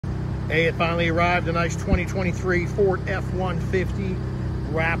Hey, it finally arrived, a nice 2023 Ford F-150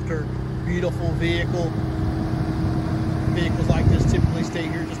 Raptor. Beautiful vehicle. Vehicles like this typically stay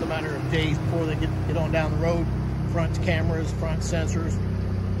here just a matter of days before they get on down the road. Front cameras, front sensors,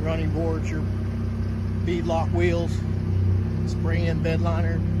 running boards, your beadlock wheels, spray-in bed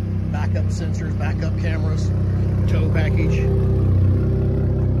liner, backup sensors, backup cameras, tow package.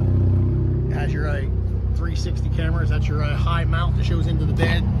 It has your 360 cameras. That's your high mount that shows into the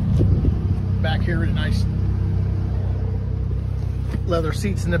bed. Back here, a nice leather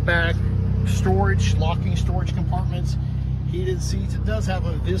seats in the back, storage, locking storage compartments, heated seats. It does have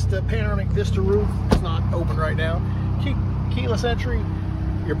a panoramic Vista roof. It's not open right now. Keyless entry,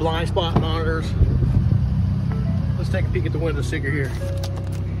 your blind spot monitors. Let's take a peek at the window sticker here.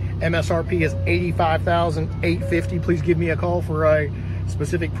 MSRP is $85,850. Please give me a call for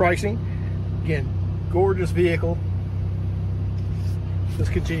specific pricing. Again, gorgeous vehicle. Let's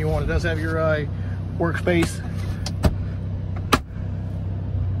continue on. It does have your workspace.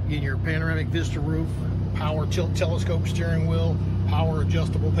 Again, your panoramic Vista roof, power tilt telescope steering wheel, power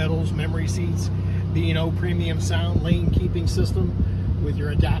adjustable pedals, memory seats, B&O premium sound lane keeping system with your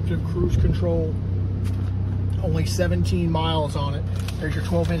adaptive cruise control. Only 17 miles on it. There's your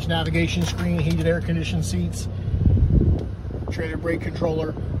 12-inch navigation screen, heated air conditioned seats, trailer brake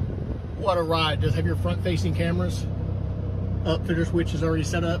controller. What a ride. Does have your front facing cameras. Upfitter switch is already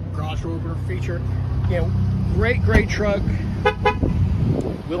set up. Garage door opener feature. Yeah, great truck.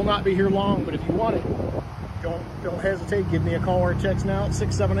 Will not be here long, but if you want it, don't hesitate. Give me a call or a text now at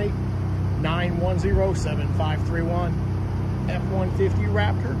 678-910-7531. F-150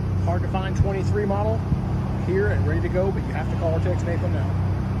 Raptor, hard to find 23 model, here and ready to go, but you have to call or text Nathan now.